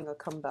is making a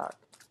comeback.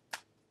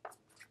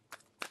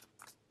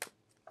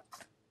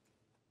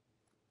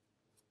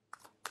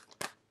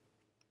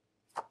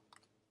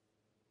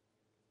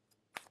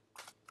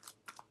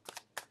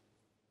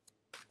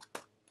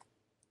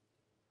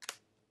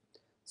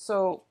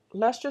 So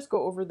let's just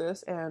go over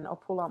this and I'll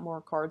pull out more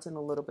cards in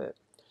a little bit.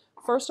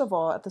 First of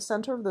all, at the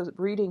center of the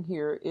reading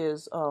here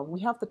is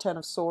we have the Ten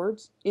of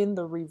Swords in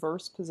the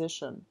reverse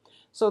position.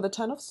 So the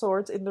Ten of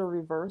Swords in the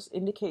reverse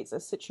indicates a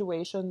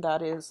situation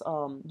that is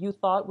you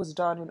thought was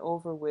done and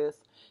over with.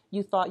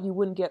 You thought you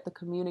wouldn't get the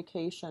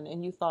communication,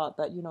 and you thought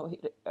that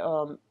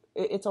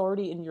it's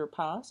already in your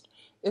past.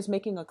 It's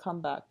making a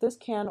comeback. This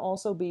can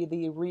also be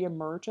the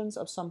reemergence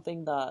of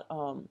something that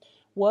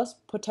was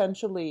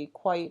potentially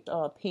quite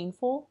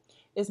painful,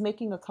 is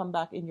making a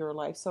comeback in your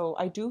life. So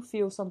I do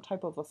feel some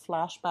type of a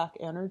flashback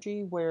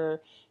energy where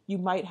you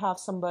might have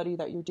somebody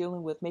that you're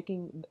dealing with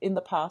making in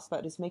the past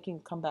that is making a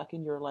comeback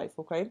in your life.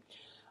 Okay.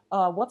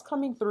 What's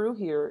coming through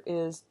here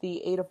is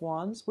the Eight of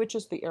Wands, which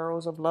is the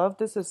arrows of love.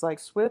 This is like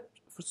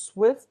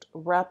swift,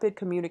 rapid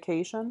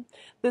communication.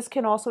 This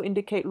can also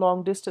indicate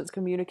long distance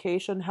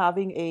communication,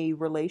 having a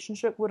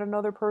relationship with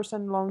another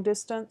person long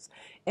distance,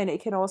 and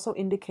it can also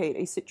indicate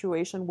a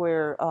situation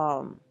where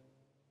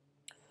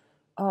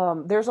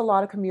there's a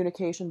lot of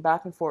communication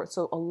back and forth.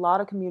 So a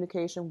lot of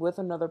communication with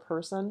another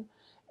person.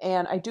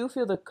 And I do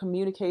feel the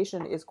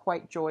communication is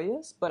quite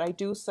joyous, but I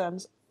do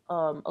sense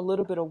a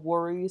little bit of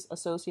worries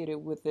associated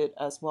with it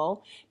as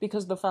well,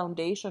 because the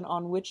foundation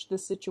on which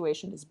this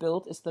situation is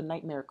built is the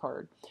Nightmare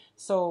card.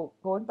 So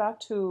going back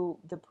to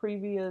the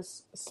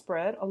previous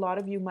spread, a lot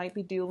of you might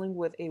be dealing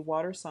with a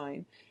water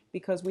sign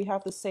because we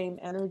have the same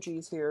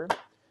energies here.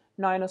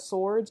 Nine of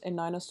Swords and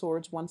Nine of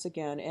Swords once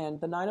again. And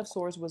the Nine of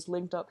Swords was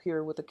linked up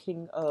here with the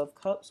King of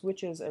Cups,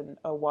 which is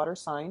a water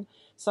sign.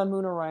 Sun,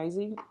 Moon, or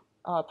Rising,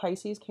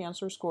 Pisces,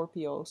 Cancer,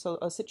 Scorpio. So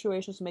a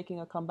situation is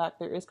making a comeback.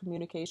 There is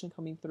communication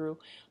coming through.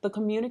 The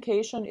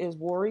communication is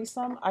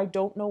worrisome. I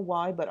don't know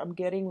why, but I'm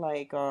getting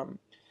like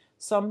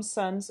some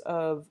sense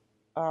of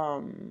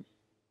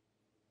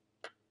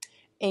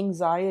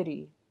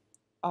anxiety,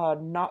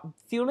 not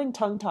feeling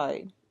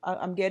tongue-tied.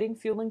 I'm getting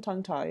feeling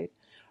tongue-tied,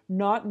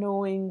 not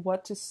knowing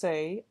what to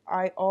say.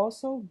 I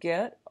also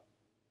get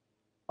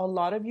a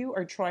lot of you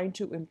are trying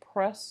to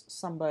impress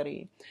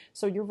somebody.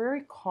 So you're very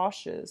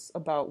cautious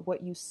about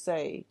what you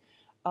say,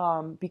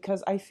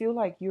 because I feel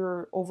like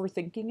you're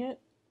overthinking it,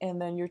 and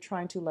then you're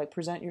trying to like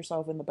present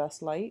yourself in the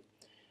best light.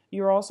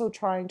 You're also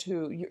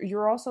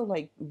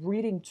like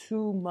reading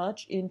too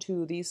much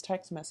into these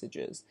text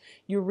messages.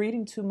 You're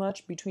reading too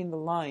much between the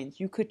lines.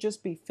 You could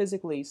just be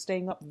physically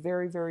staying up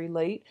very, very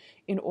late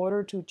in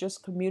order to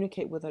just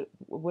communicate with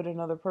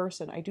another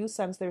person. I do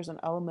sense there's an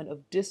element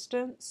of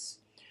distance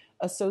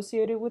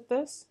associated with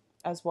this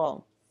as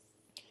well.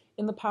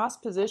 In the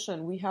past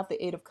position, we have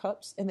the Eight of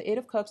Cups, and the Eight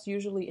of Cups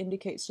usually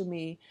indicates to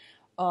me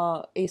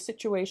a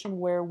situation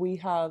where we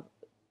have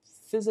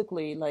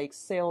physically like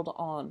sailed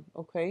on.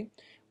 Okay,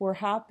 we're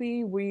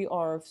happy, we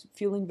are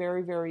feeling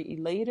very, very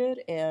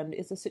elated, and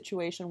it's a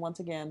situation once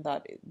again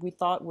that we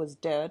thought was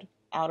dead,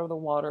 out of the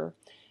water,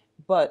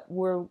 but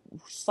we're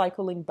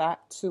cycling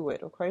back to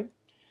it. Okay,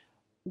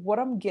 what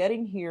I'm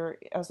getting here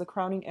as the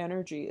crowning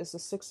energy is the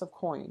Six of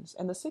Coins,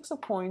 and the Six of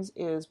Coins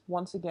is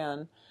once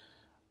again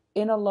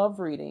in a love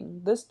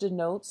reading. This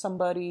denotes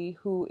somebody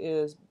who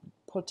is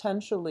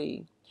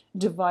potentially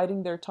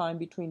dividing their time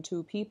between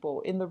two people.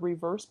 In the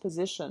reverse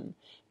position,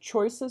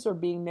 choices are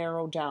being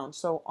narrowed down.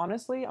 So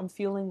honestly, I'm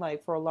feeling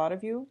like for a lot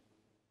of you,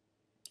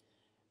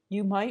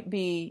 you might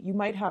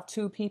have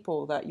two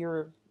people that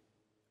you're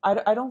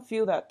I don't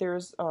feel that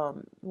there's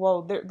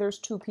well there's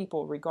two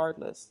people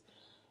regardless,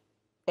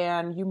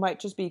 and you might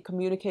just be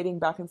communicating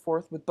back and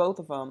forth with both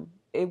of them.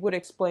 It would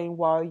explain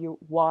why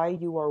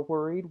you are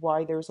worried,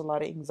 why there's a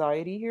lot of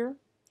anxiety here,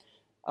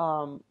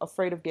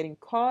 afraid of getting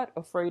caught,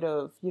 afraid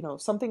of,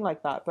 something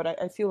like that.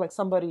 But I feel like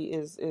somebody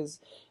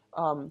has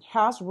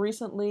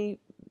recently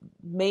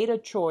made a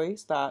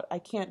choice that I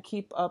can't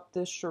keep up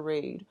this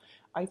charade.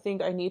 I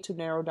think I need to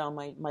narrow down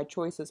my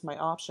choices, my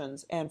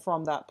options. And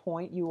from that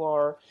point, you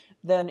are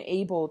then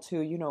able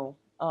to,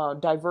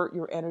 divert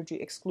your energy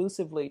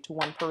exclusively to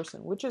one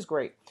person, which is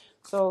great.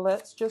 So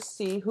let's just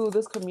see who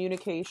this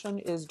communication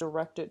is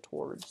directed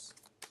towards.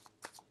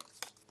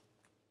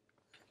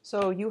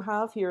 So you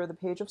have here the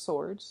Page of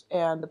Swords,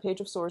 and the Page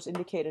of Swords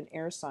indicate an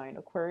air sign,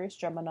 Aquarius,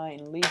 Gemini,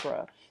 and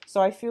Libra. So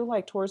I feel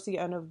like towards the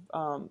end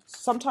of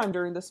sometime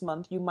during this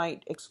month, you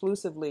might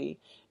exclusively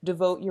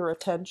devote your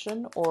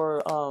attention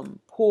or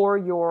pour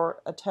your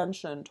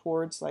attention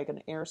towards like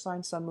an air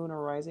sign, Sun, Moon,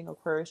 or Rising,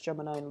 Aquarius,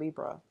 Gemini, and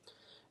Libra.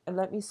 And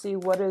let me see,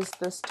 what is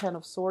this Ten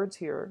of Swords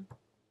here?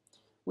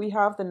 We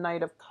have the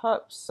Knight of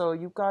Cups. So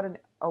you've got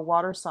a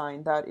water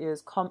sign that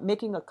is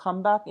making a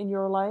comeback in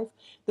your life.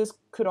 This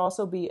could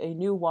also be a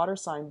new water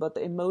sign, but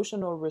the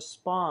emotional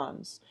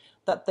response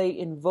that they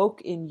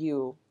invoke in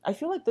you, I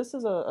feel like this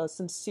is a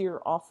sincere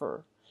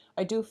offer.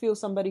 I do feel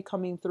somebody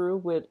coming through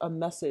with a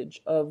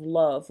message of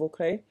love,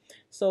 okay?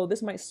 So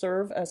this might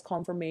serve as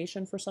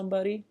confirmation for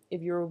somebody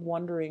if you're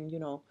wondering,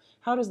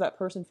 how does that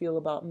person feel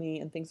about me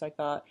and things like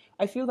that.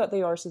 I feel that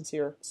they are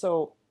sincere.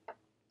 So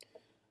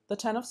the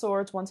Ten of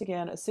Swords, once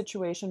again, a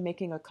situation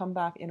making a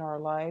comeback in our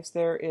lives.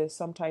 There is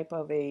some type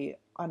of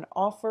an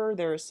offer.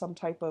 There is some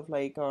type of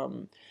like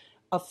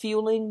a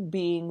feeling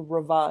being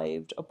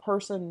revived. A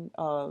person's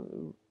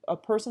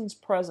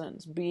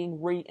presence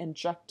being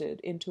re-injected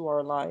into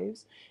our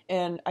lives.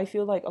 And I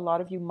feel like a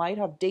lot of you might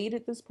have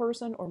dated this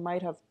person or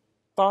might have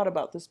thought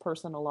about this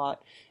person a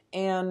lot.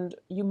 And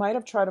you might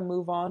have tried to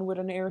move on with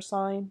an air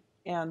sign,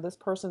 and this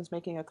person's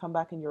making a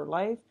comeback in your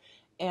life.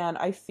 And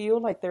I feel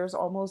like there's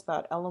almost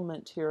that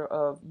element here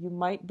of you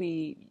might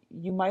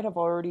have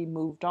already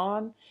moved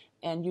on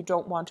and you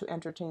don't want to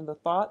entertain the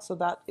thought. So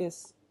that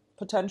is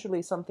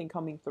potentially something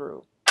coming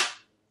through.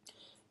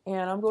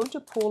 And I'm going to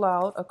pull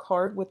out a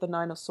card with the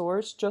Nine of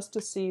Swords just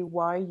to see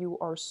why you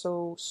are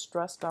so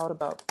stressed out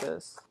about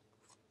this.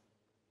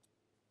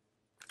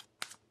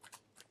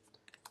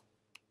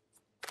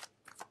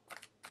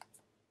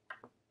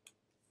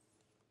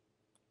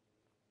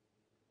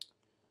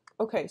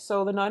 Okay,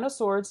 so the Nine of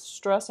Swords,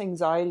 stress,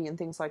 anxiety, and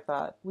things like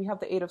that. We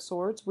have the Eight of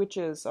Swords, which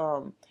is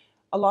a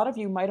lot of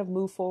you might have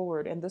moved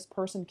forward and this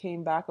person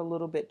came back a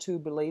little bit too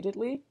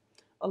belatedly.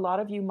 A lot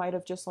of you might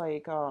have just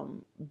like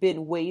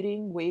been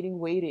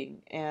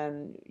waiting,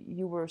 and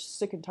you were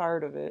sick and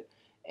tired of it.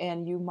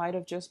 And you might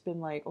have just been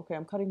like, okay,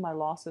 I'm cutting my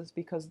losses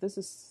because this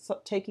is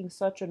taking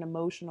such an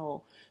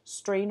emotional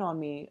strain on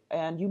me.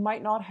 And you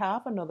might not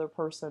have another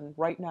person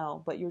right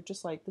now, but you're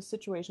just like, the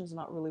situation is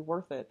not really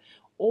worth it.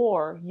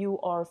 Or you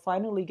are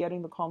finally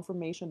getting the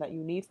confirmation that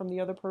you need from the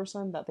other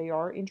person that they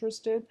are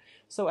interested.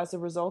 So as a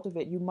result of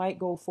it, you might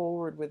go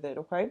forward with it,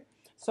 okay?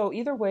 So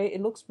either way,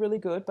 it looks really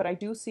good, but I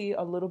do see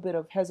a little bit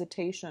of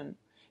hesitation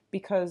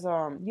because,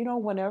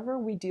 whenever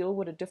we deal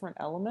with a different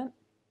element,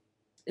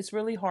 it's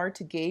really hard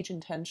to gauge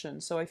intention.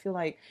 So I feel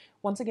like,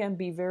 once again,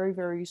 be very,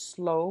 very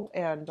slow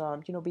and,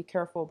 be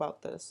careful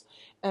about this.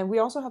 And we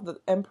also have the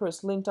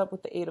Empress linked up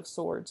with the Eight of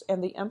Swords.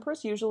 And the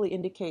Empress usually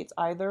indicates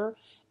either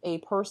a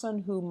person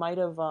who might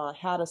have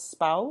had a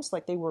spouse,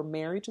 like they were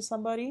married to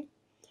somebody,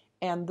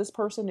 and this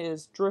person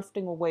is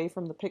drifting away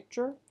from the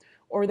picture.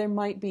 Or there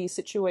might be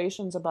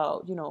situations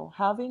about,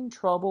 having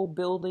trouble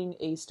building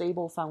a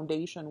stable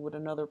foundation with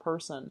another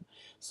person.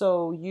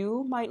 So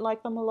you might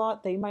like them a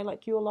lot, they might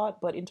like you a lot,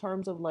 but in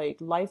terms of like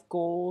life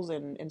goals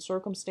and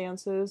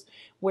circumstances,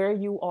 where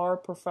you are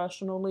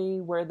professionally,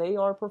 where they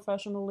are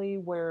professionally,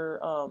 where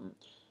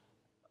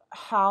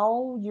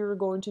how you're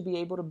going to be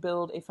able to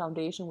build a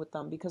foundation with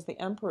them, because the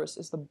Empress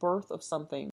is the birth of something.